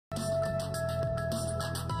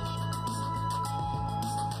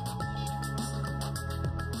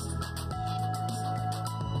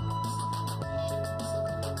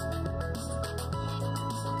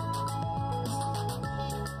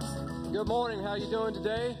Good morning. How you doing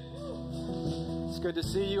today? It's good to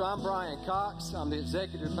see you. I'm Brian Cox. I'm the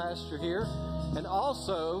executive pastor here. And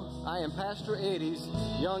also, I am Pastor Eddie's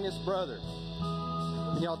youngest brother.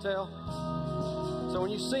 Can y'all tell? So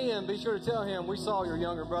when you see him, be sure to tell him we saw your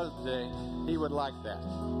younger brother today. He would like that.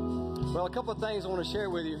 Well, a couple of things I want to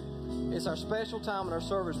share with you. It's our special time in our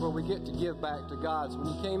service where we get to give back to God. So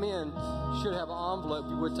when you came in, you should have an envelope.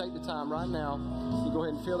 You would take the time right now. You go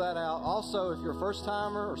ahead and fill that out. Also, if you're a first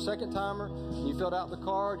timer or second timer and you filled out the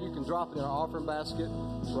card, you can drop it in our offering basket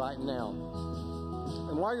right now.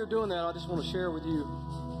 And while you're doing that, I just want to share with you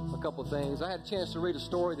a couple of things. I had a chance to read a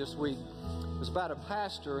story this week. It was about a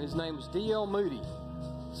pastor. His name was D.L. Moody.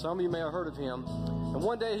 Some of you may have heard of him. And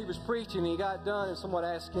one day he was preaching and he got done and someone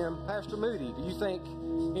asked him, Pastor Moody, do you think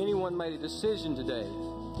anyone made a decision today?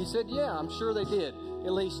 He said, yeah, I'm sure they did.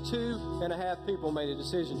 At least 2.5 people made a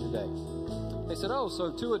decision today. They said, oh, so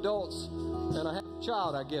 2 adults and a half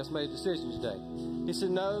child, I guess, made a decision today. He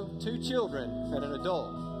said, no, 2 children and an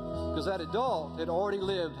adult. Because that adult had already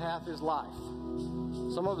lived half his life.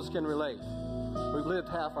 Some of us can relate. We've lived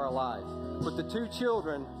half our life. But the 2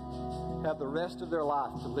 children have the rest of their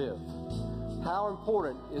life to live. How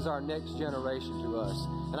important is our next generation to us?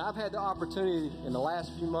 And I've had the opportunity in the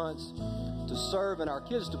last few months to serve in our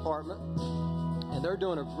kids department, and they're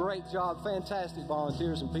doing a great job. Fantastic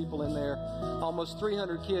volunteers and people in there. Almost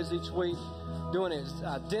 300 kids each week doing an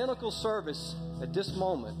identical service at this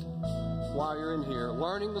moment while you're in here,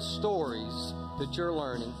 learning the stories that you're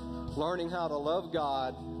learning how to love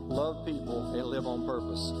God, love people, and live on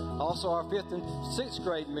purpose. Also, our 5th and 6th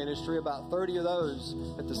grade ministry, about 30 of those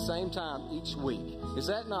at the same time each week. Is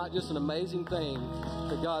that not just an amazing thing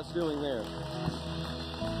that God's doing there?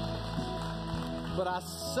 But I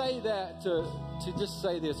say that to just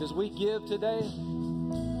say this. As we give today,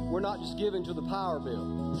 we're not just giving to the power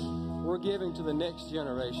bill. We're giving to the next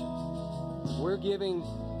generation. We're giving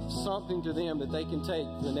something to them that they can take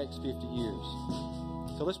for the next 50 years.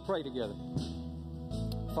 So let's pray together.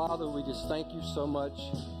 Father, we just thank you so much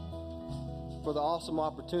for the awesome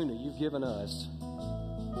opportunity you've given us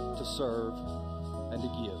to serve and to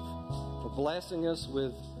give, for blessing us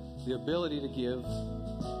with the ability to give.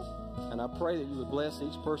 And I pray that you would bless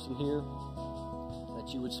each person here,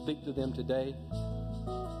 that you would speak to them today,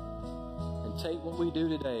 and take what we do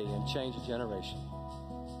today and change a generation.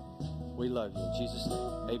 We love you. In Jesus'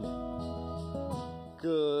 name, amen.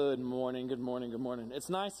 Good morning, good morning, good morning. It's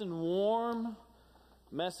nice and warm.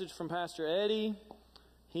 Message from Pastor Eddie.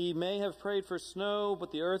 He may have prayed for snow,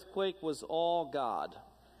 but the earthquake was all God.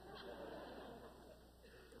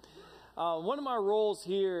 One of my roles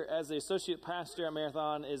here as the associate pastor at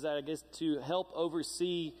Marathon is that I guess to help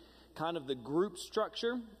oversee kind of the group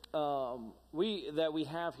structure that we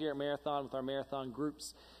have here at Marathon with our Marathon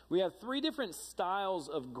groups. We have 3 different styles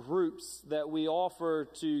of groups that we offer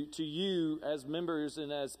to you as members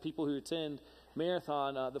and as people who attend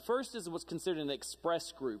Marathon. The first is what's considered an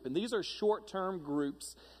express group, and these are short-term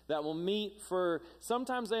groups that will meet for,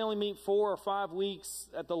 sometimes they only meet 4 or 5 weeks.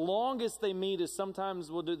 At the longest they meet is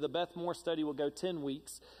sometimes we'll do the Beth Moore study will go 10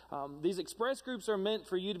 weeks. These express groups are meant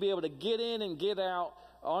for you to be able to get in and get out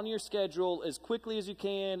on your schedule as quickly as you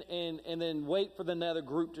can, and then wait for another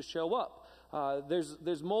group to show up.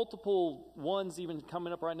 There's multiple ones even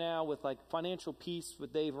coming up right now with like Financial Peace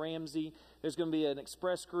with Dave Ramsey. There's going to be an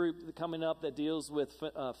express group coming up that deals with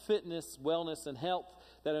fitness, wellness, and health.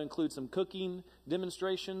 That'll include some cooking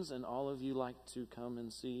demonstrations, and all of you like to come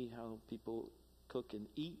and see how people cook and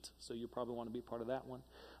eat, so you probably want to be a part of that one.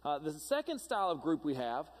 The second style of group we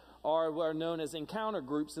have are what are known as encounter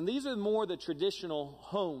groups, and these are more the traditional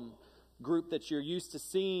home group that you're used to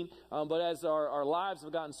seeing, but as our lives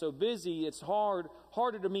have gotten so busy, it's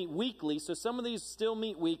harder to meet weekly. So some of these still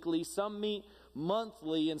meet weekly, some meet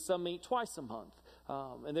monthly, and some meet twice a month.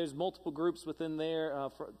 And there's multiple groups within there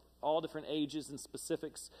for all different ages and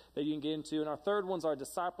specifics that you can get into. And our third ones are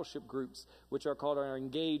discipleship groups, which are called our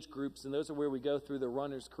engaged groups, and those are where we go through the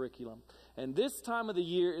runner's curriculum. And this time of the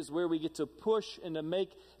year is where we get to push and to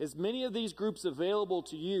make as many of these groups available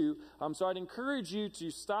to you. So I'd encourage you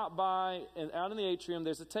to stop by, and out in the atrium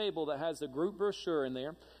there's a table that has a group brochure in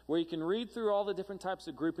there where you can read through all the different types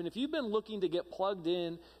of group. And if you've been looking to get plugged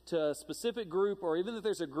in to a specific group, or even if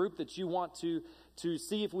there's a group that you want to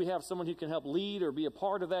see if we have someone who can help lead or be a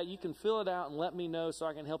part of that, you can fill it out and let me know so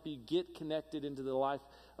I can help you get connected into the life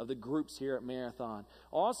of the groups here at Marathon.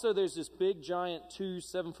 Also, there's this big giant 2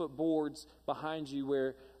 7-foot boards behind you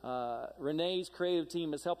where Renee's creative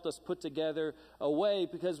team has helped us put together a way,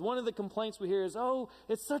 because one of the complaints we hear is, oh,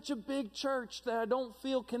 it's such a big church that I don't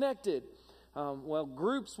feel connected. Well,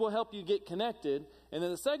 groups will help you get connected, And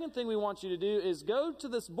then the second thing we want you to do is go to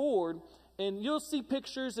this board, and you'll see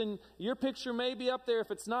pictures, and your picture may be up there.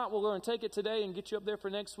 If it's not, we'll go and take it today and get you up there for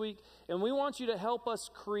next week. And we want you to help us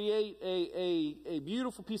create a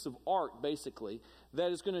beautiful piece of art, basically,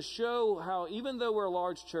 that is going to show how, even though we're a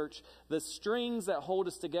large church, the strings that hold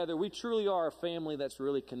us together, we truly are a family that's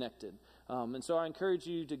really connected. And so I encourage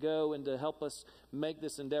you to go and to help us make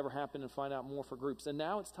this endeavor happen and find out more for groups. And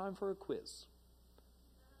now it's time for a quiz.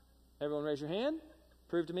 Everyone raise your hand.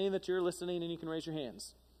 Prove to me that you're listening and you can raise your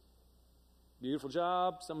hands. Beautiful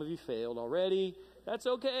job. Some of you failed already. That's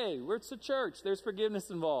okay. It's a church. There's forgiveness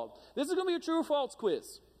involved. This is going to be a true or false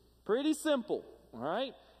quiz. Pretty simple. All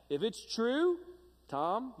right? If it's true,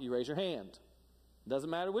 Tom, you raise your hand. Doesn't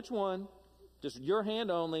matter which one. Just your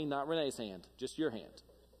hand only, not Renee's hand. Just your hand.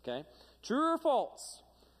 Okay? True or false?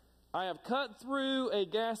 I have cut through a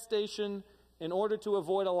gas station in order to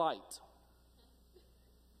avoid a light.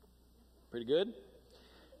 Pretty good.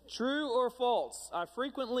 True or false? I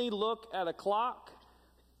frequently look at a clock,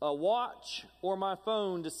 a watch, or my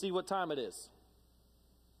phone to see what time it is.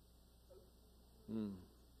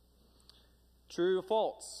 True or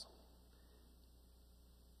false?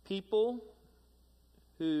 People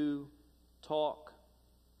who talk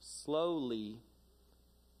slowly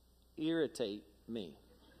irritate me.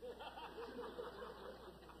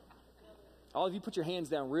 All of you put your hands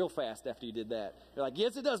down real fast after you did that. You're like,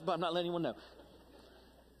 yes, it does, but I'm not letting anyone know.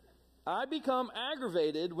 I become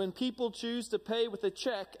aggravated when people choose to pay with a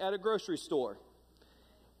check at a grocery store.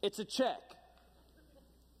 It's a check.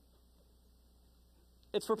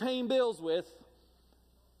 It's for paying bills with,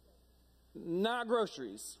 not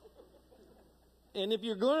groceries. And if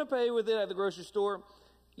you're going to pay with it at the grocery store,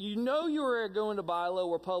 you know you're going to Bilo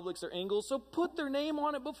or Publix or Ingles, so put their name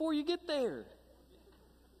on it before you get there.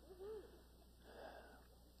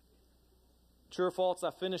 True or false, I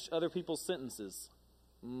finish other people's sentences.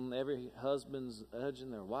 Every husband's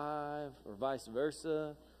urging their wife, or vice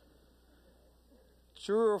versa.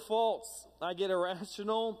 True or false, I get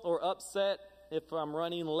irrational or upset if I'm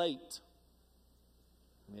running late.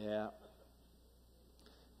 Yeah.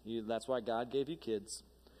 That's why God gave you kids.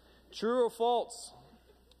 True or false,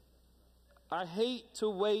 I hate to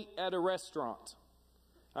wait at a restaurant.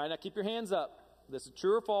 All right, now keep your hands up. This is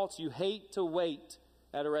true or false. You hate to wait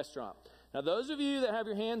at a restaurant. Now, those of you that have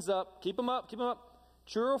your hands up, keep them up, keep them up.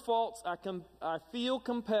 True or false, I feel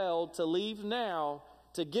compelled to leave now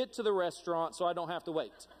to get to the restaurant so I don't have to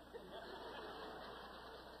wait.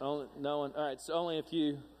 No one. All right, so only a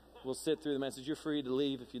few will sit through the message. You're free to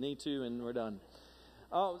leave if you need to, and we're done.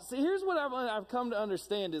 See, here's what I've come to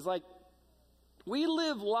understand is, like, we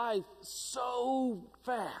live life so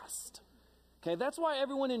fast. Okay, that's why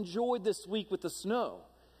everyone enjoyed this week with the snow.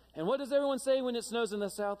 And what does everyone say when it snows in the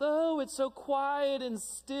South? Oh, it's so quiet and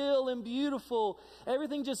still and beautiful.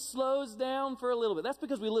 Everything just slows down for a little bit. That's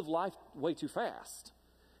because we live life way too fast.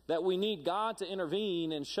 That we need God to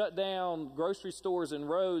intervene and shut down grocery stores and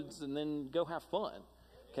roads and then go have fun.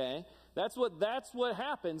 Okay? That's what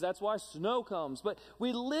happens. That's why snow comes. But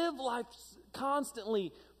we live life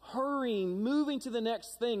constantly hurrying, moving to the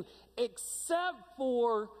next thing, except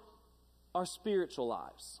for our spiritual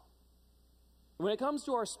lives. When it comes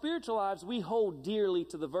to our spiritual lives, we hold dearly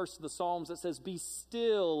to the verse of the Psalms that says, "Be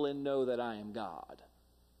still and know that I am God."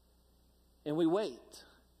 And we wait.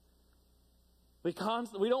 We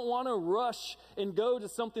don't want to rush and go to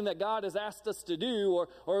something that God has asked us to do,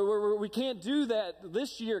 or we can't do that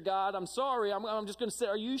this year, God. I'm sorry. I'm just going to say,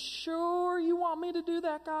 are you sure you want me to do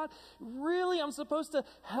that, God? Really? I'm supposed to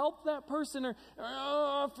help that person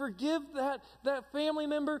or forgive that family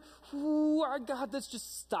member? Ooh, God, let's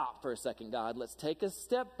just stop for a second, God. Let's take a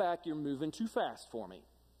step back. You're moving too fast for me.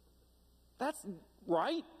 That's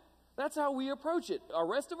right. That's how we approach it. Our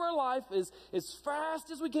rest of our life is as fast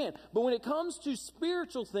as we can. But when it comes to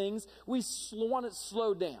spiritual things, we want it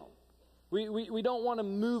slowed down. We don't want to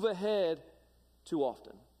move ahead too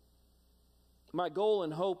often. My goal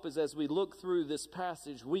and hope is, as we look through this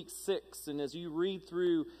passage, week 6, and as you read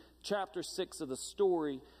through chapter 6 of the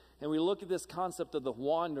story, and we look at this concept of the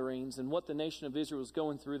wanderings and what the nation of Israel is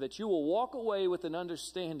going through, that you will walk away with an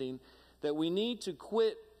understanding that we need to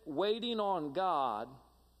quit waiting on God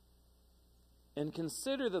and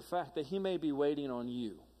consider the fact that He may be waiting on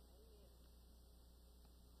you.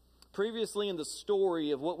 Previously in the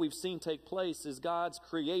story of what we've seen take place is God's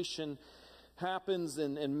creation happens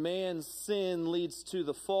and man's sin leads to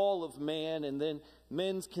the fall of man, and then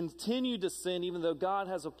men continue to sin even though God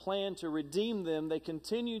has a plan to redeem them. They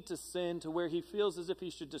continue to sin to where He feels as if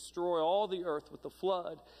He should destroy all the earth with the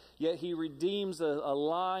flood. Yet He redeems a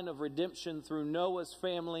line of redemption through Noah's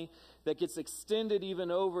family that gets extended even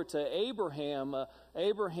over to Abraham.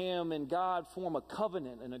 Abraham and God form a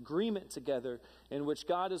covenant, an agreement together in which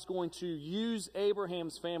God is going to use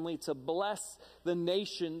Abraham's family to bless the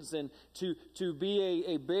nations and to be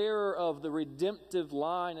a bearer of the redemptive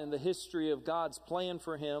line in the history of God's plan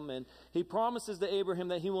for him. And he promises to Abraham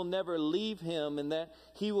that he will never leave him and that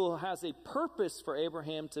he has a purpose for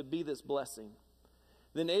Abraham to be this blessing.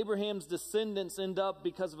 Then Abraham's descendants end up,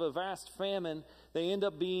 because of a vast famine, they end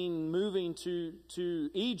up moving to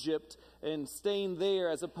Egypt and staying there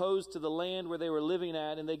as opposed to the land where they were living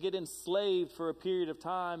at. And they get enslaved for a period of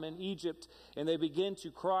time in Egypt, and they begin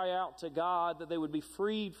to cry out to God that they would be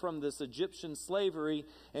freed from this Egyptian slavery.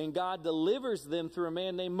 And God delivers them through a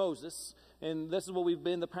man named Moses. And this is what we've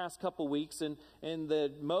been the past couple weeks. And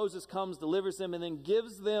Moses comes, delivers them, and then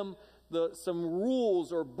gives them some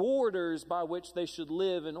rules or borders by which they should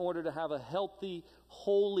live in order to have a healthy,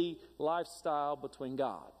 holy lifestyle between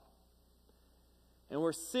God. And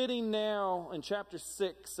we're sitting now in chapter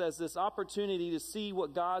 6 as this opportunity to see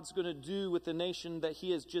what God's going to do with the nation that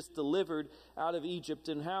he has just delivered out of Egypt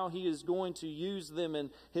and how he is going to use them and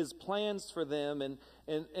his plans for them.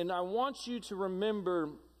 And I want you to remember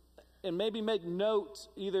and maybe make note,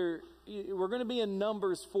 we're going to be in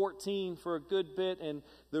Numbers 14 for a good bit and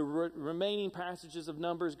the remaining passages of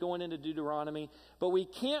Numbers going into Deuteronomy. But we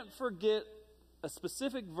can't forget a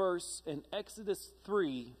specific verse in Exodus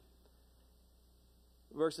 3,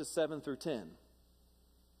 verses 7 through 10.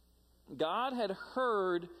 God had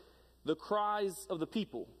heard the cries of the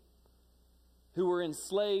people who were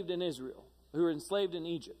enslaved in Israel, who were enslaved in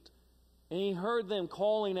Egypt. And he heard them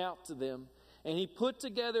calling out to them. And he put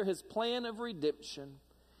together his plan of redemption.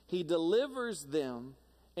 He delivers them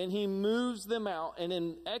and he moves them out. And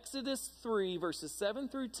in Exodus 3, verses 7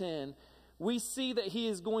 through 10, we see that he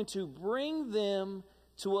is going to bring them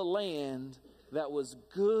to a land that was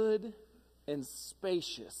good and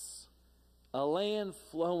spacious, a land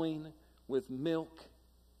flowing with milk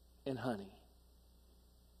and honey.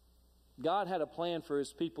 God had a plan for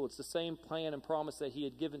his people. It's the same plan and promise that he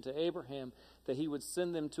had given to Abraham, that he would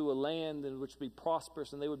send them to a land in which would be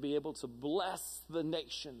prosperous and they would be able to bless the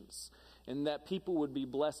nations, and that people would be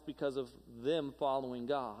blessed because of them following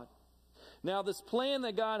God. Now, this plan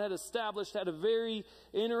that God had established had a very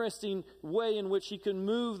interesting way in which he could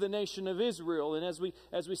move the nation of Israel. And as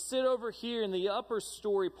we sit over here in the upper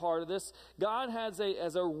story part of this, God has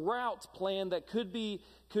a route plan that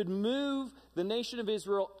could move the nation of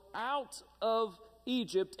Israel out of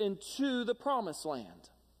Egypt into the promised land.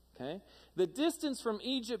 Okay? The distance from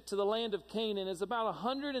Egypt to the land of Canaan is about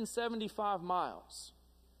 175 miles.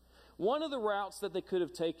 One of the routes that they could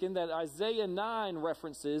have taken that Isaiah 9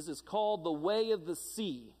 references is called the Way of the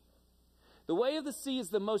Sea. The Way of the Sea is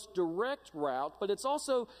the most direct route, but it's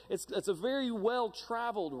a very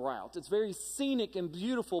well-traveled route. It's very scenic and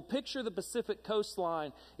beautiful. Picture the Pacific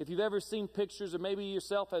coastline. If you've ever seen pictures, or maybe you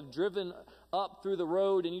yourself have driven up through the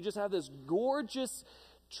road, and you just have this gorgeous,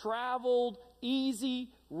 traveled, easy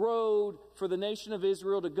road for the nation of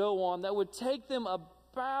Israel to go on that would take them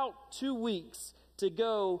about 2 weeks to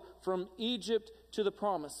go from Egypt to the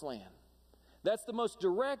Promised Land. That's the most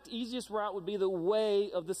direct, easiest route, would be the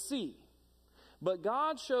Way of the Sea. But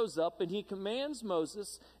God shows up and he commands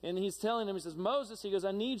Moses, and he's telling him, he says, Moses, he goes,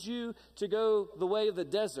 I need you to go the way of the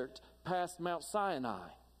desert past Mount Sinai.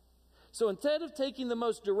 So instead of taking the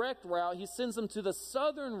most direct route, he sends them to the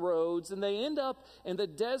southern roads, and they end up in the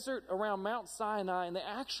desert around Mount Sinai, and they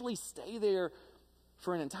actually stay there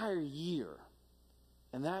for an entire year.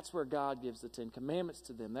 And that's where God gives the 10 Commandments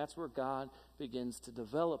to them. That's where God begins to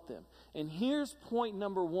develop them. And here's point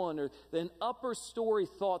number 1, or an upper story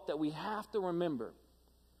thought that we have to remember.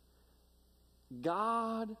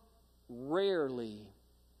 God rarely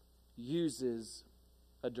uses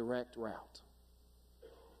a direct route.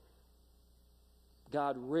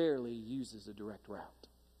 God rarely uses a direct route.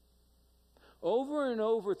 Over and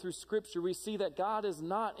over through Scripture, we see that God is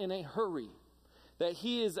not in a hurry, that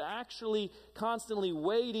he is actually constantly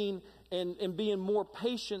waiting and being more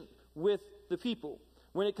patient with the people.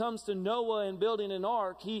 When it comes to Noah and building an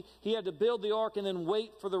ark, he had to build the ark and then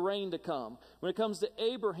wait for the rain to come. When it comes to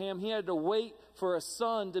Abraham, he had to wait for a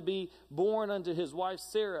son to be born unto his wife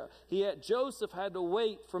Sarah. Joseph had to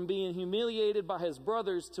wait from being humiliated by his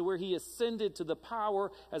brothers to where he ascended to the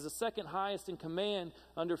power as the second highest in command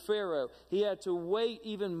under Pharaoh. He had to wait,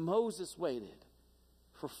 even Moses waited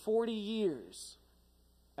for 40 years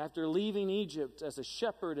after leaving Egypt as a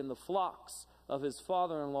shepherd in the flocks of his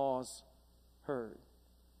father-in-law's herd.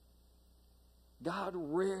 God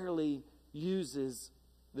rarely uses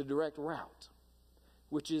the direct route,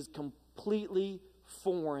 which is completely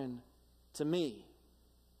foreign to me.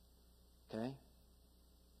 Okay?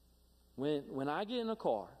 When I get in a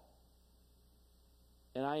car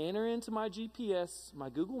and I enter into my GPS, my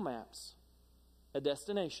Google Maps, a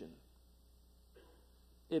destination,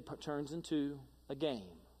 it turns into a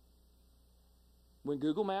game. When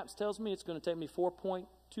Google Maps tells me it's going to take me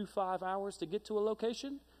 4.25 hours to get to a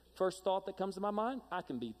location, first thought that comes to my mind, I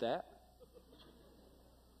can beat that.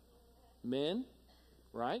 Men,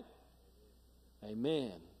 right?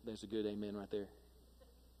 Amen. There's a good amen right there.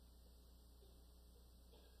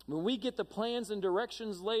 When we get the plans and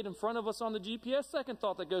directions laid in front of us on the GPS, second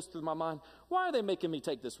thought that goes through my mind, why are they making me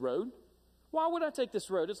take this road? Why would I take this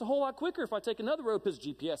road? It's a whole lot quicker if I take another road because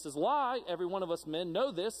GPS is lie. Every one of us men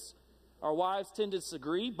know this. Our wives tend to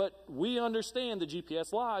disagree, but we understand the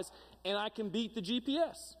GPS lies, and I can beat the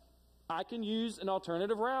GPS. I can use an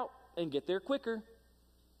alternative route and get there quicker.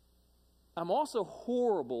 I'm also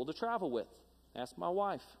horrible to travel with. Ask my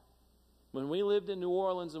wife. When we lived in New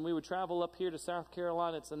Orleans and we would travel up here to South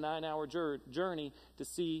Carolina, it's a 9-hour journey to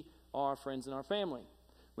see our friends and our family.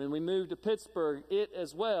 When we moved to Pittsburgh, it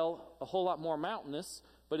as well, a whole lot more mountainous,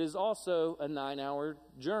 but is also a 9-hour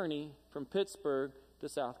journey from Pittsburgh to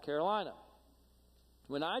South Carolina.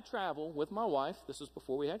 When I travel with my wife, this was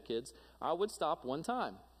before we had kids, I would stop one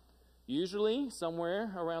time. Usually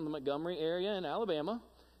somewhere around the Montgomery area in Alabama,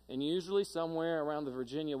 and usually somewhere around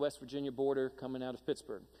the West Virginia border coming out of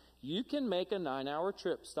Pittsburgh. You can make a 9-hour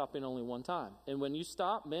trip stopping only one time. And when you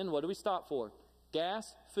stop, men, what do we stop for?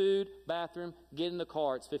 Gas, food, bathroom, get in the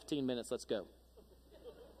car. It's 15 minutes. Let's go.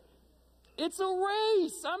 It's a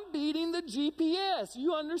race. I'm beating the GPS.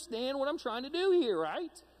 You understand what I'm trying to do here,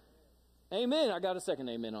 right? Amen. I got a second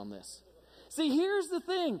amen on this. See, here's the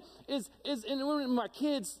thing, and when my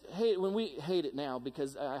kids when we hate it now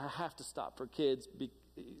because I have to stop for kids,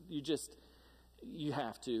 you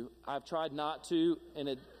have to. I've tried not to, and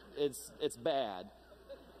it's bad.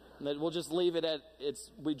 We'll just leave it at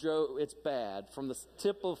it's bad. From the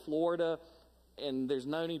tip of Florida, and there's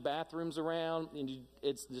no any bathrooms around, and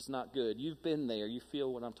it's just not good. You've been there. You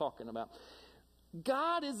feel what I'm talking about.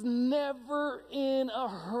 God is never in a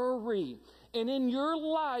hurry. And in your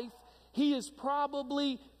life, He is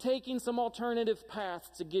probably taking some alternative paths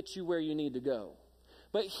to get you where you need to go.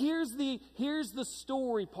 But here's the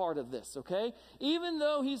story part of this, okay? Even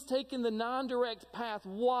though He's taken the non-direct path,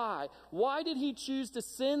 why? Why did He choose to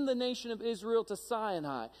send the nation of Israel to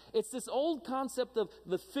Sinai? It's this old concept of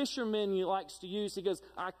the fisherman He likes to use. He goes,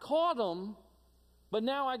 I caught them, but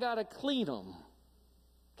now I got to clean them,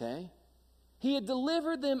 okay? He had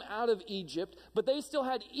delivered them out of Egypt, but they still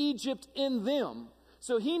had Egypt in them.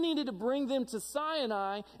 So He needed to bring them to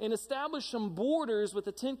Sinai and establish some borders with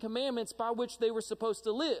the 10 Commandments by which they were supposed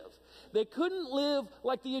to live. They couldn't live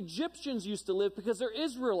like the Egyptians used to live because they're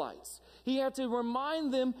Israelites. He had to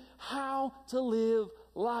remind them how to live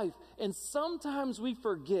life. And sometimes we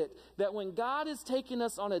forget that when God is taking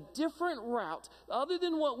us on a different route, other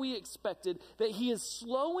than what we expected, that He is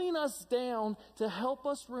slowing us down to help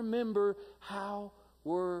us remember how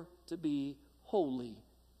we're to be holy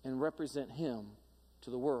and represent Him to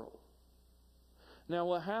the world. Now,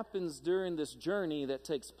 what happens during this journey that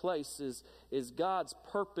takes place is God's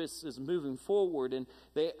purpose is moving forward, and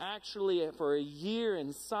they actually, for a year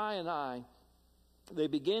in Sinai, they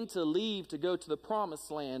begin to leave to go to the promised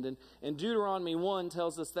land. And Deuteronomy 1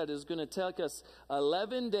 tells us that it's going to take us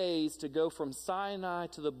 11 days to go from Sinai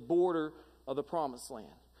to the border of the promised land.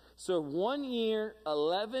 So 1 year,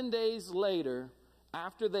 11 days later,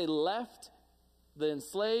 after they left the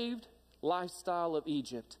enslaved lifestyle of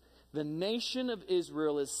Egypt, the nation of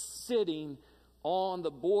Israel is sitting on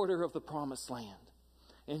the border of the promised land.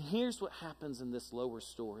 And here's what happens in this lower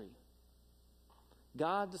story.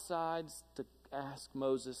 God decides to ask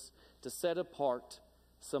Moses to set apart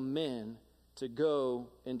some men to go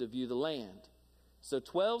and to view the land. So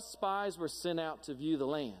 12 spies were sent out to view the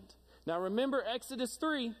land. Now remember Exodus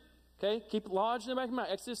 3. Okay, keep it lodged in the back of your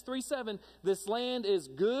mind. Exodus 3:7. This land is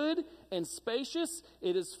good and spacious.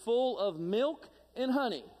 It is full of milk and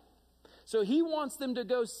honey. So He wants them to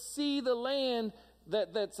go see the land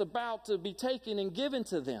that's about to be taken and given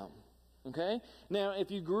to them. Okay? Now, if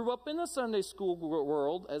you grew up in the Sunday school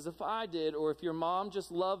world, as if I did, or if your mom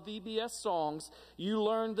just loved VBS songs, you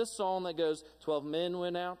learned the song that goes, 12 men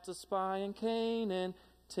went out to spy in Canaan,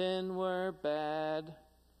 10 were bad,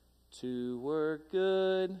 2 were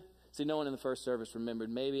good. See, no one in the first service remembered.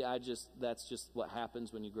 Maybe that's just what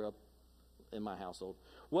happens when you grow up in my household.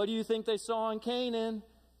 What do you think they saw in Canaan?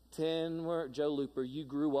 10 were, Joe Looper, you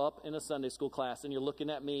grew up in a Sunday school class and you're looking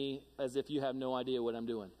at me as if you have no idea what I'm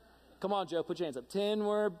doing. Come on, Joe, put your hands up. 10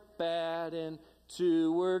 were bad and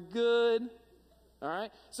 2 were good. All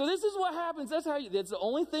right? So this is what happens. That's the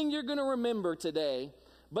only thing you're going to remember today.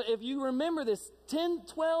 But if you remember this, 10,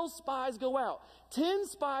 12 spies go out. 10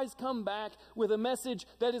 spies come back with a message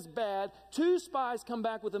that is bad. 2 spies come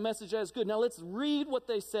back with a message that is good. Now let's read what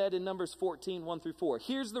they said in Numbers 14, 1 through 4.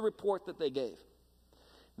 Here's the report that they gave.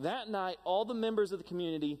 That night, all the members of the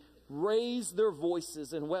community raised their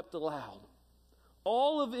voices and wept aloud.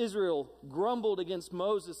 All of Israel grumbled against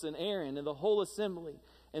Moses and Aaron and the whole assembly,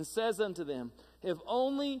 and says unto them, if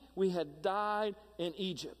only we had died in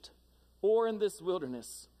Egypt, or in this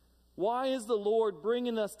wilderness. Why is the Lord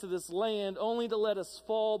bringing us to this land only to let us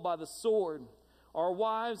fall by the sword? Our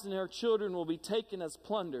wives and our children will be taken as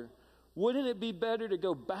plunder. Wouldn't it be better to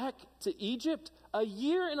go back to Egypt? A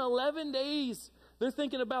year and 11 days. They're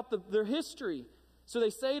thinking about their history. So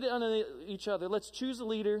they say to each other, let's choose a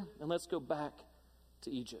leader and let's go back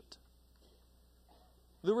to Egypt.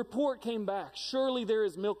 The report came back. Surely there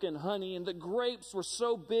is milk and honey. And the grapes were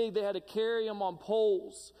so big they had to carry them on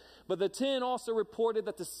poles. But the 10 also reported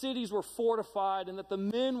that the cities were fortified and that the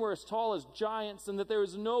men were as tall as giants and that there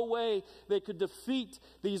was no way they could defeat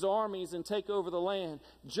these armies and take over the land.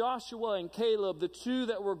 Joshua and Caleb, the 2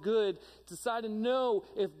 that were good, decided, no,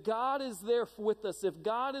 if God is there with us, if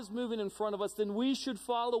God is moving in front of us, then we should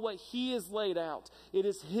follow what He has laid out. It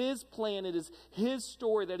is His plan. It is His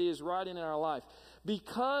story that He is writing in our life.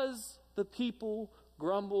 Because the people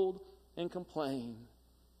grumbled and complained,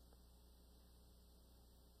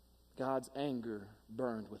 God's anger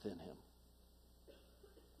burned within him.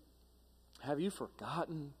 Have you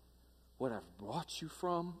forgotten what I've brought you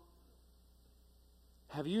from?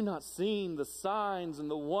 Have you not seen the signs and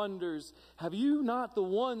the wonders? Have you not the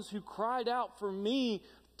ones who cried out for me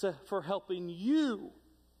for helping you?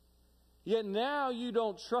 Yet now you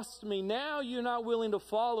don't trust me. Now you're not willing to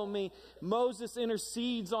follow me. Moses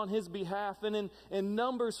intercedes on his behalf. And in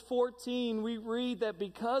Numbers 14, we read that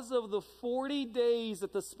because of the 40 days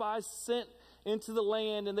that the spies sent into the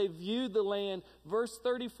land and they viewed the land, verse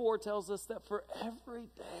 34 tells us that for every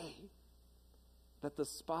day that the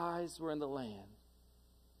spies were in the land,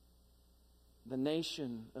 the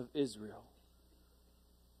nation of Israel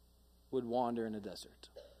would wander in a desert.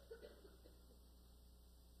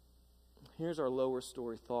 Here's our lower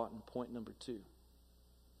story thought in point number 2.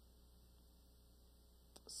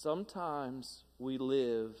 Sometimes we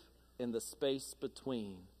live in the space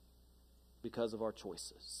between because of our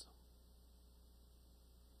choices.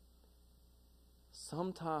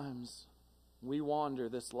 Sometimes we wander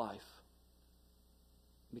this life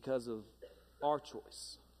because of our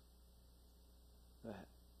choice that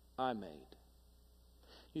I made.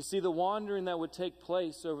 You see, the wandering that would take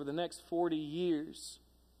place over the next 40 years,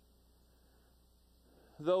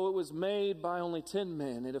 though it was made by only 10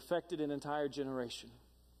 men, it affected an entire generation.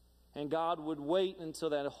 And God would wait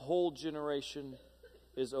until that whole generation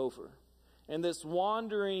is over. And this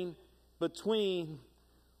wandering between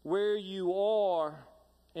where you are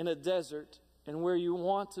in a desert and where you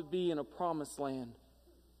want to be in a promised land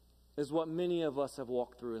is what many of us have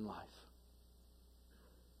walked through in life.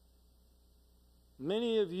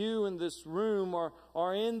 Many of you in this room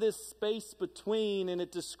are in this space between, and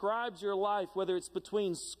it describes your life, whether it's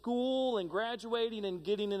between school and graduating and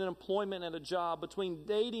getting an employment and a job, between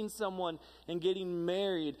dating someone and getting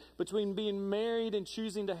married, between being married and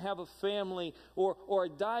choosing to have a family, or a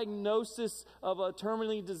diagnosis of a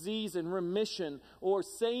terminal disease and remission, or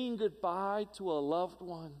saying goodbye to a loved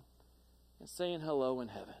one and saying hello in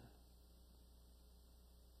heaven.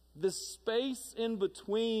 The space in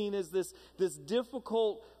between is this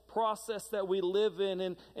difficult process that we live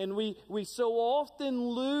in, and we so often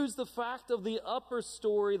lose the fact of the upper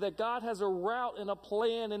story, that God has a route and a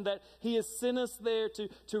plan and that He has sent us there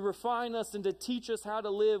to refine us and to teach us how to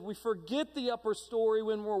live. We forget the upper story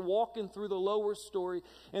when we're walking through the lower story.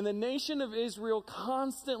 And the nation of Israel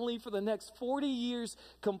constantly for the next 40 years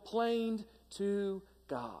complained to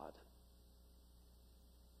God.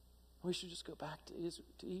 We should just go back to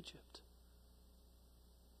Egypt.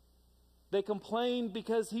 They complained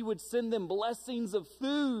because He would send them blessings of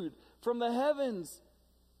food from the heavens.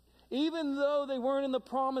 Even though they weren't in the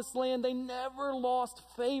promised land, they never lost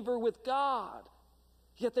favor with God.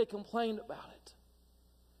 Yet they complained about it.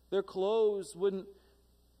 Their clothes wouldn't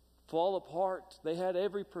fall apart. They had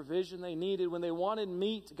every provision they needed. When they wanted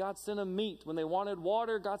meat, God sent them meat. When they wanted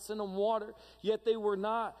water, God sent them water. Yet they were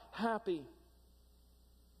not happy.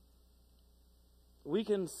 We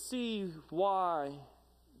can see why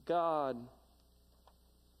God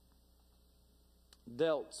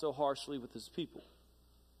dealt so harshly with His people.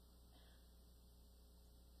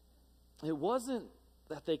 It wasn't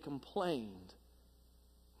that they complained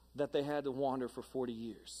that they had to wander for 40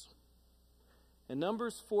 years. In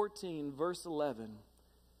Numbers 14, verse 11,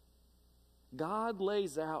 God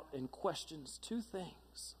lays out and questions two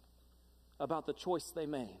things about the choice they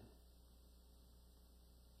made.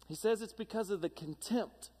 He says it's because of the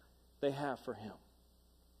contempt they have for him.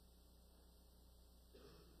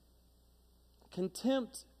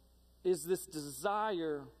 Contempt is this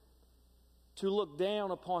desire to look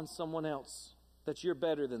down upon someone else, that you're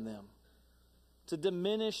better than them, to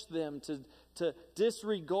diminish them, to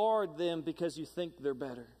disregard them because you think they're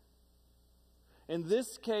better. In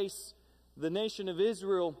this case, the nation of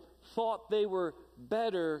Israel thought they were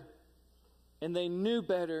better and they knew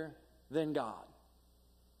better than God.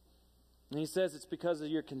 And he says it's because of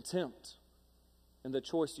your contempt and the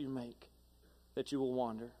choice you make that you will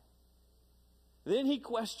wander. Then he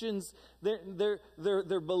questions their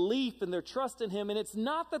belief and their trust in him. And it's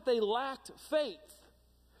not that they lacked faith,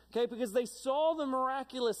 okay, because they saw the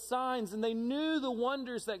miraculous signs and they knew the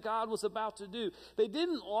wonders that God was about to do. They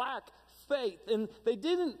didn't lack faith, and they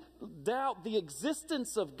didn't doubt the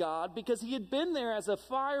existence of God because he had been there as a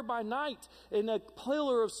fire by night and a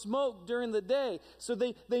pillar of smoke during the day. So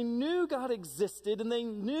they knew God existed and they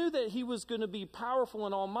knew that he was going to be powerful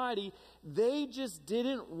and almighty. They just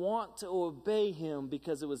didn't want to obey him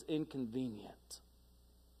because it was inconvenient.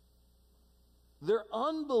 Their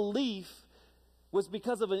unbelief was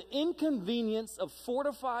because of an inconvenience of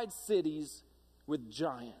fortified cities with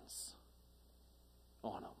giants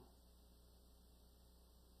on them.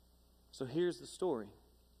 So here's the story.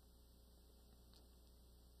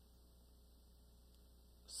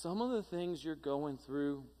 Some of the things you're going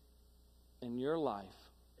through in your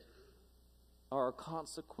life are a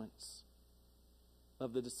consequence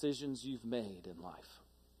of the decisions you've made in life.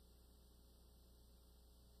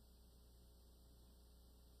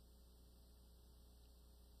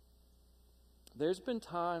 There's been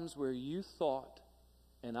times where you thought,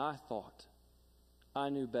 and I thought, I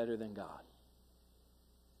knew better than God.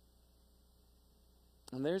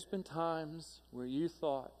 And there's been times where you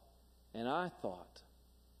thought, and I thought,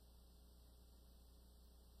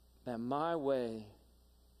 that my way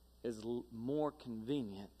is more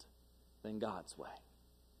convenient than God's way.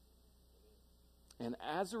 And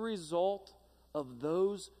as a result of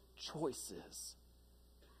those choices,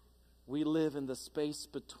 we live in the space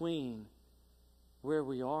between where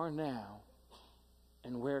we are now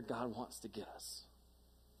and where God wants to get us.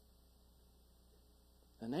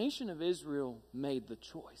 The nation of Israel made the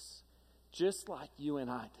choice, just like you and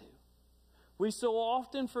I do. We so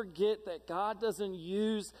often forget that God doesn't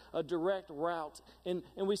use a direct route. And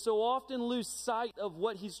we so often lose sight of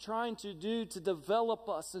what he's trying to do to develop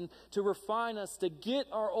us and to refine us, to get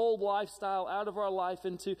our old lifestyle out of our life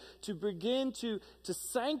and to begin to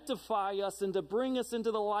sanctify us and to bring us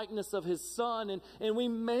into the likeness of his Son. And we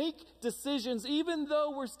make decisions, even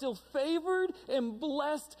though we're still favored and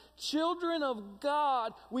blessed children of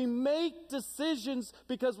God, we make decisions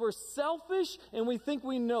because we're selfish and we think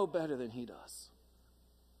we know better than he does.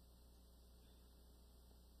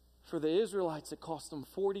 For the Israelites, it cost them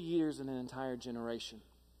 40 years and an entire generation.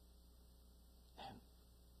 And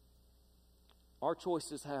our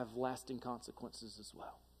choices have lasting consequences as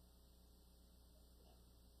well.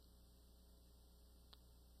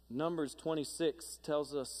 Numbers 26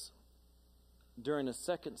 tells us during the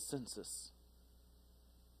second census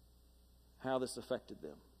how this affected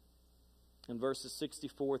them. In verses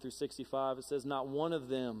 64 through 65, it says, "Not one of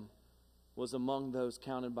them was among those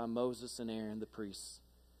counted by Moses and Aaron the priests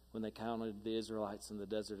when they counted the Israelites in the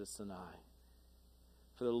desert of Sinai.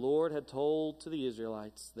 For the Lord had told to the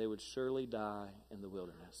Israelites they would surely die in the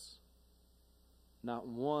wilderness. Not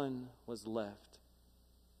one was left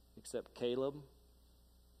except Caleb,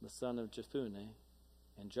 the son of Jephunneh,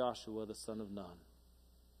 and Joshua, the son of Nun."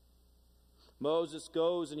 Moses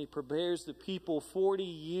goes and he prepares the people 40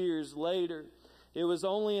 years later. It was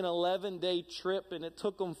only an 11-day trip, and it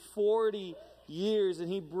took them 40 years.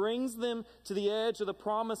 And he brings them to the edge of the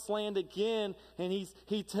promised land again. And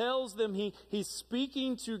he tells them, he's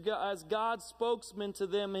speaking to God, as God's spokesman to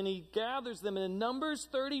them, and he gathers them. And in Numbers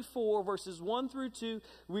 34, verses 1 through 2,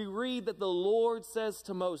 we read that the Lord says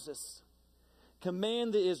to Moses,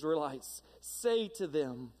 "Command the Israelites, say to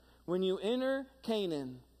them, when you enter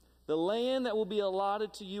Canaan, the land that will be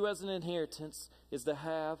allotted to you as an inheritance is to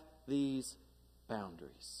have these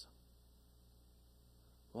boundaries."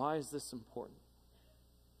 Why is this important?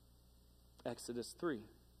 Exodus 3.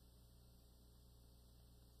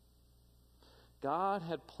 God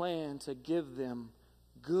had planned to give them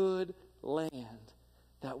good land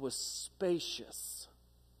that was spacious,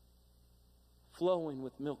 flowing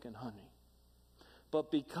with milk and honey.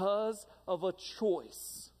 But because of a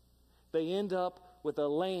choice, they end up with a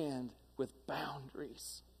land with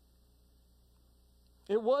boundaries.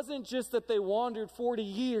 It wasn't just that they wandered 40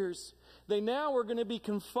 years. They now were going to be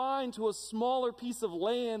confined to a smaller piece of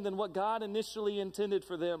land than what God initially intended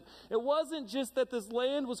for them. It wasn't just that this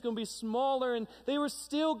land was going to be smaller and they were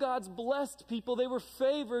still God's blessed people. They were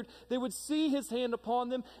favored. They would see His hand upon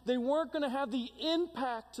them. They weren't going to have the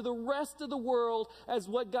impact to the rest of the world as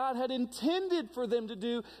what God had intended for them to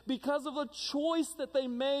do because of a choice that they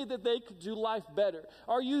made that they could do life better.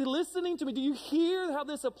 Are you listening to me? Do you hear how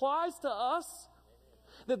this applies to us?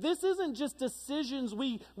 That this isn't just decisions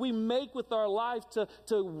we make with our life to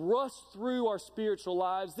rush through our spiritual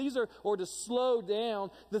lives. These are, or to slow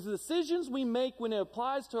down. The decisions we make when it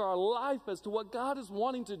applies to our life as to what God is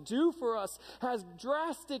wanting to do for us has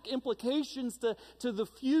drastic implications to the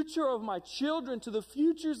future of my children, to the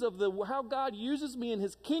futures of how God uses me in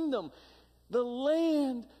His kingdom. The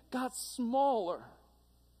land got smaller.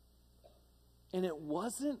 And it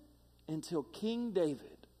wasn't until King David,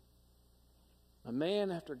 a man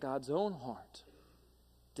after God's own heart,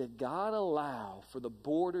 did God allow for the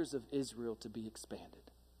borders of Israel to be expanded.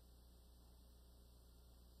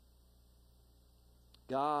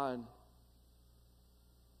 God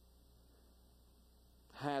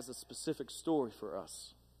has a specific story for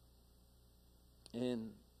us. And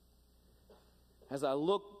as I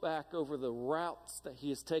look back over the routes that He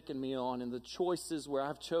has taken me on and the choices where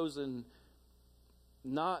I've chosen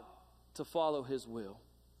not to follow His will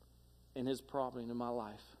in His providence in my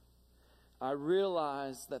life, I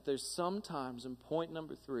realize that there's sometimes, in point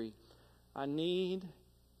number 3, I need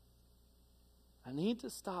to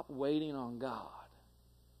stop waiting on God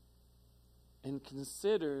and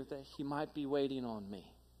consider that He might be waiting on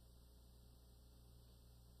me.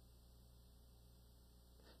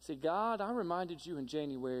 See, God, I reminded you in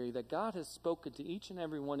January that God has spoken to each and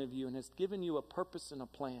every one of you and has given you a purpose and a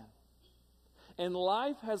plan. And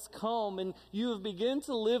life has come and you have begun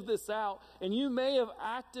to live this out, and you may have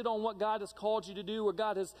acted on what God has called you to do, or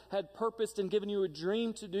God has had purposed and given you a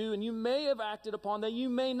dream to do, and you may have acted upon that, you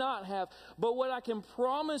may not have. But what I can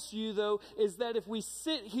promise you, though, is that if we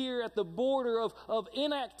sit here at the border of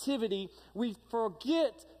inactivity, we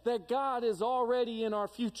forget that God is already in our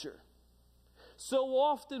future. So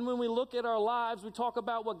often when we look at our lives, we talk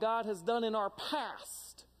about what God has done in our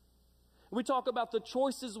past. We talk about the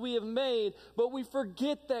choices we have made, but we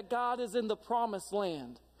forget that God is in the promised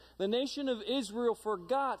land. The nation of Israel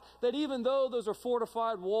forgot that even though those are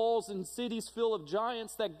fortified walls and cities full of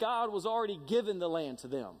giants, that God was already given the land to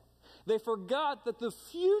them. They forgot that the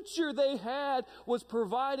future they had was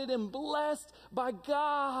provided and blessed by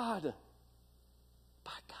God.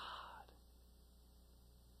 By God.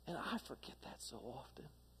 And I forget that so often.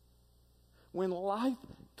 When life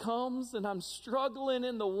comes and I'm struggling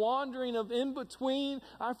in the wandering of in between,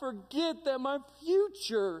 I forget that my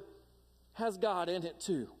future has God in it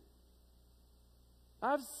too.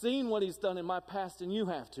 I've seen what He's done in my past, and you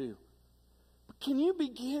have too. But can you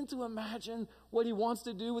begin to imagine what He wants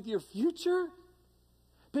to do with your future?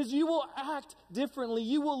 Because you will act differently.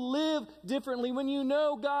 You will live differently when you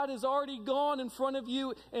know God has already gone in front of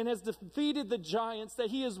you and has defeated the giants, that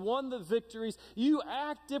He has won the victories. You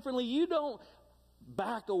act differently. You don't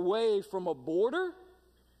back away from a border.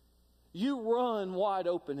 You run wide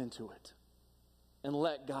open into it and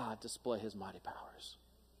let God display His mighty powers.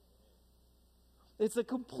 It's a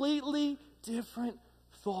completely different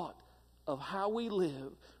thought of how we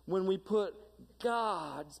live when we put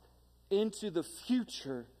God's into the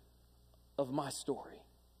future of my story.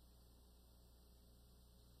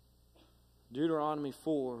 Deuteronomy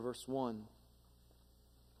 4, verse 1.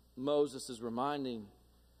 Moses is reminding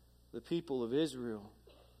the people of Israel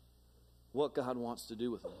what God wants to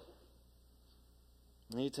do with them.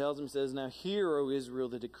 And he tells them, he says, "Now hear, O Israel,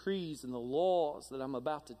 the decrees and the laws that I'm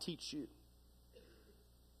about to teach you."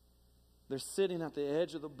 They're sitting at the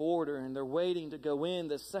edge of the border and they're waiting to go in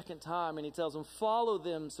the second time. And he tells them, follow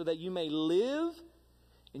them so that you may live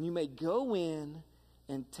and you may go in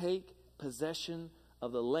and take possession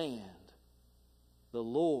of the land the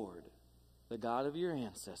Lord, the God of your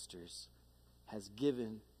ancestors, has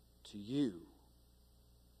given to you.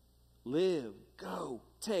 Live, go,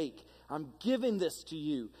 take. I'm giving this to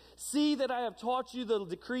you. See that I have taught you the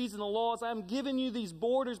decrees and the laws. I am giving you these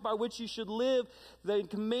borders by which you should live. They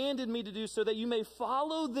commanded me to do so that you may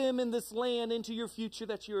follow them in this land into your future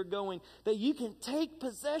that you are going, that you can take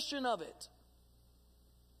possession of it.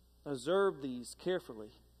 Observe these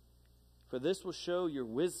carefully, for this will show your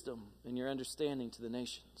wisdom and your understanding to the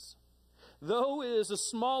nations. Though it is a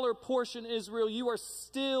smaller portion, Israel, you are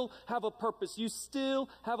still have a purpose. You still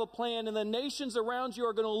have a plan. And the nations around you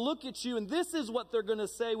are going to look at you. And this is what they're going to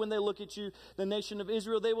say when they look at you, the nation of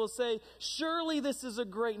Israel. They will say, surely this is a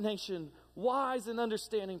great nation, wise and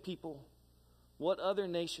understanding people. What other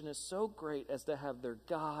nation is so great as to have their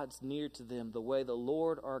gods near to them, the way the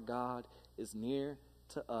Lord our God is near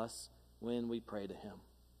to us when we pray to him?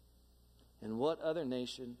 And what other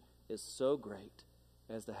nation is so great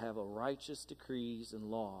as to have a righteous decrees and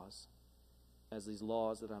laws as these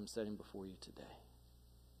laws that I'm setting before you today?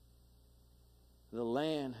 The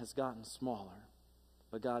land has gotten smaller,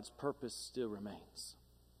 but God's purpose still remains.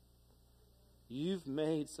 You've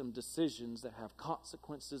made some decisions that have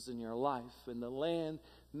consequences in your life, and the land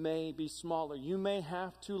may be smaller. You may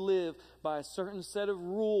have to live by a certain set of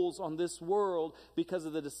rules on this world because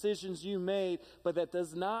of the decisions you made, but that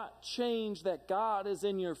does not change that God is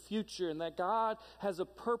in your future and that God has a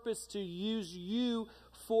purpose to use you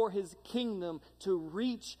for his kingdom to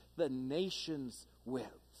reach the nations with.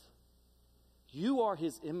 You are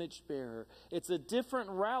his image bearer. It's a different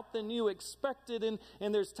route than you expected, and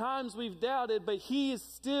there's times we've doubted, but he is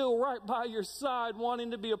still right by your side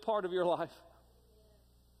wanting to be a part of your life.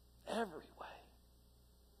 Every way,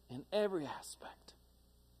 in every aspect,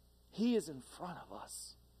 he is in front of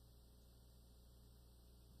us,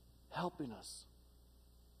 helping us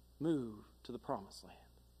move to the promised land.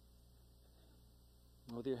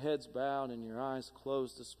 With your heads bowed and your eyes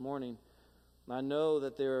closed this morning, I know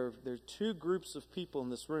that there are two groups of people in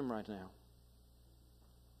this room right now.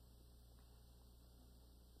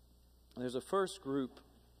 There's a first group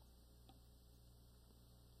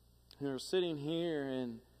who are sitting here,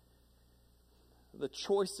 and the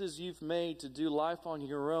choices you've made to do life on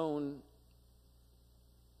your own,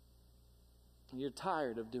 you're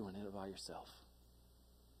tired of doing it by yourself.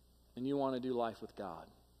 And you want to do life with God.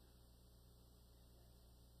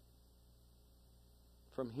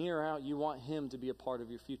 From here out, you want him to be a part of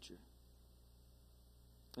your future.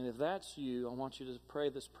 And if that's you, I want you to pray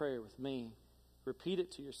this prayer with me. Repeat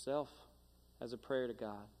it to yourself as a prayer to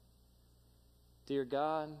God. Dear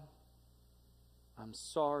God, I'm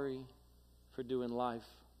sorry for doing life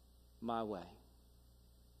my way.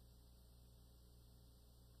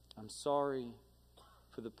 I'm sorry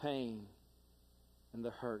for the pain and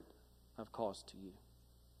the hurt I've caused to you.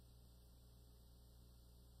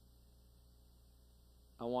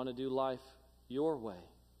 I want to do life your way.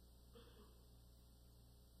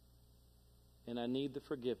 And I need the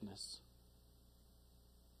forgiveness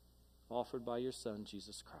offered by your Son,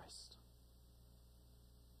 Jesus Christ.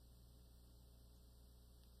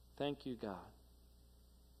 Thank you, God.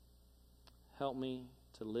 Help me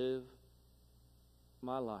to live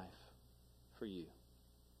my life for you.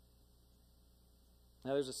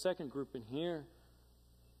 Now, there's a second group in here.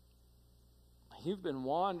 You've been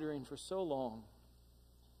wandering for so long.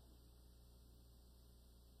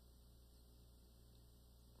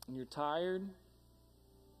 And you're tired,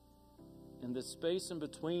 and the space in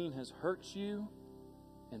between has hurt you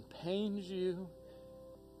and pained you,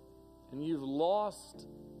 and you've lost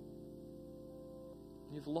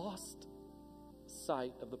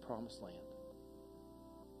sight of the promised land.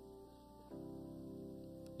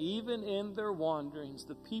 Even in their wanderings,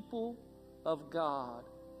 the people of God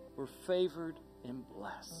were favored and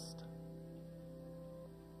blessed.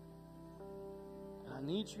 And I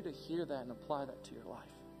need you to hear that and apply that to your life.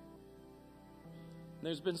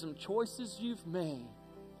 There's been some choices you've made,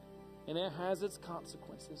 and it has its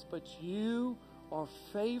consequences, but you are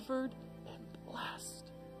favored and blessed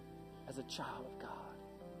as a child of God.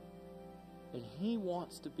 And he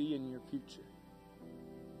wants to be in your future.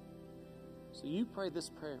 So you pray this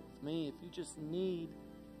prayer with me if you just need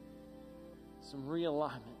some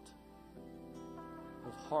realignment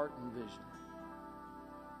of heart and vision.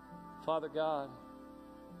 Father God,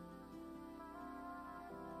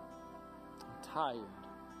 I'm tired.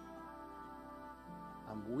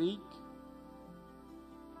 I'm weak.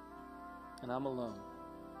 And I'm alone.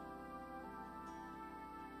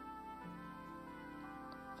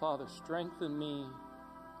 Father, strengthen me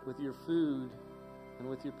with your food and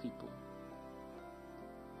with your people.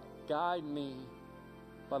 Guide me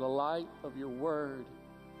by the light of your word.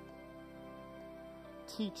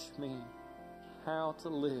 Teach me how to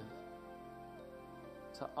live,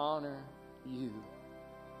 to honor you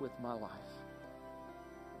with my life.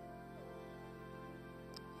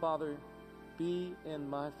 Father, be in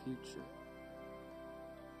my future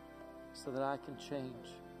so that I can change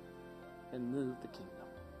and move the kingdom.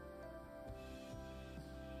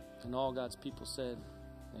 And all God's people said,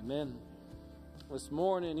 amen. This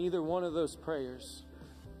morning, either one of those prayers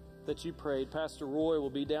that you prayed, Pastor Roy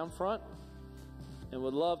will be down front. and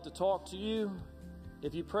would love to talk to you.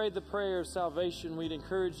 If you prayed the prayer of salvation, we'd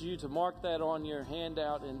encourage you to mark that on your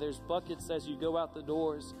handout, and there's buckets as you go out the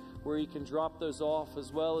doors where you can drop those off,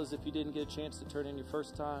 as well as if you didn't get a chance to turn in your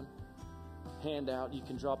first time handout, you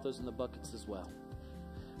can drop those in the buckets as well.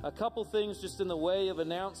 A couple things just in the way of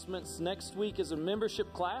announcements. Next week is a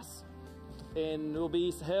membership class, and it will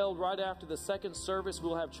be held right after the second service.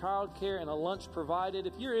 We'll have childcare and a lunch provided.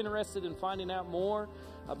 If you're interested in finding out more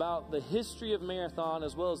about the history of Marathon,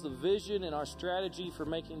 as well as the vision and our strategy for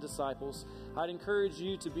making disciples, I'd encourage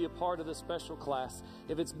you to be a part of this special class.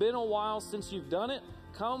 If it's been a while since you've done it,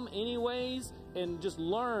 come anyways and just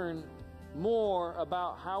learn more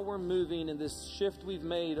about how we're moving in this shift we've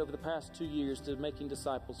made over the past 2 years to making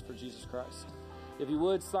disciples for Jesus Christ. If you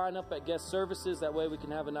would, sign up at guest services. That way we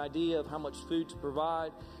can have an idea of how much food to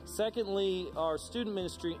provide. Secondly, our student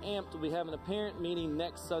ministry, AMPed, will be having a parent meeting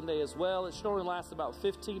next Sunday as well. It should only last about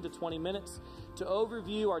 15 to 20 minutes to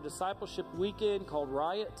overview our discipleship weekend called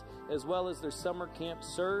Riot, as well as their summer camp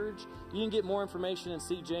Surge. You can get more information and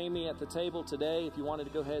see Jamie at the table today if you wanted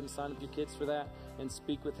to go ahead and sign up your kids for that and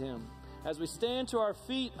speak with him. As we stand to our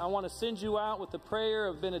feet, I want to send you out with the prayer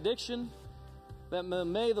of benediction, that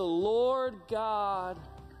may the Lord God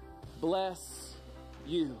bless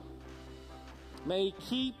you. May He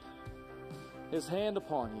keep His hand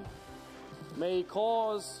upon you. May He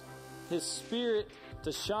cause His Spirit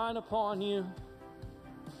to shine upon you,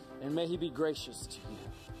 and may He be gracious to you.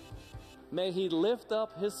 May He lift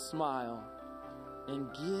up His smile and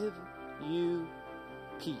give you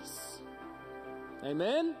peace.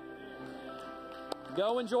 Amen?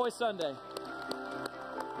 Go enjoy Sunday.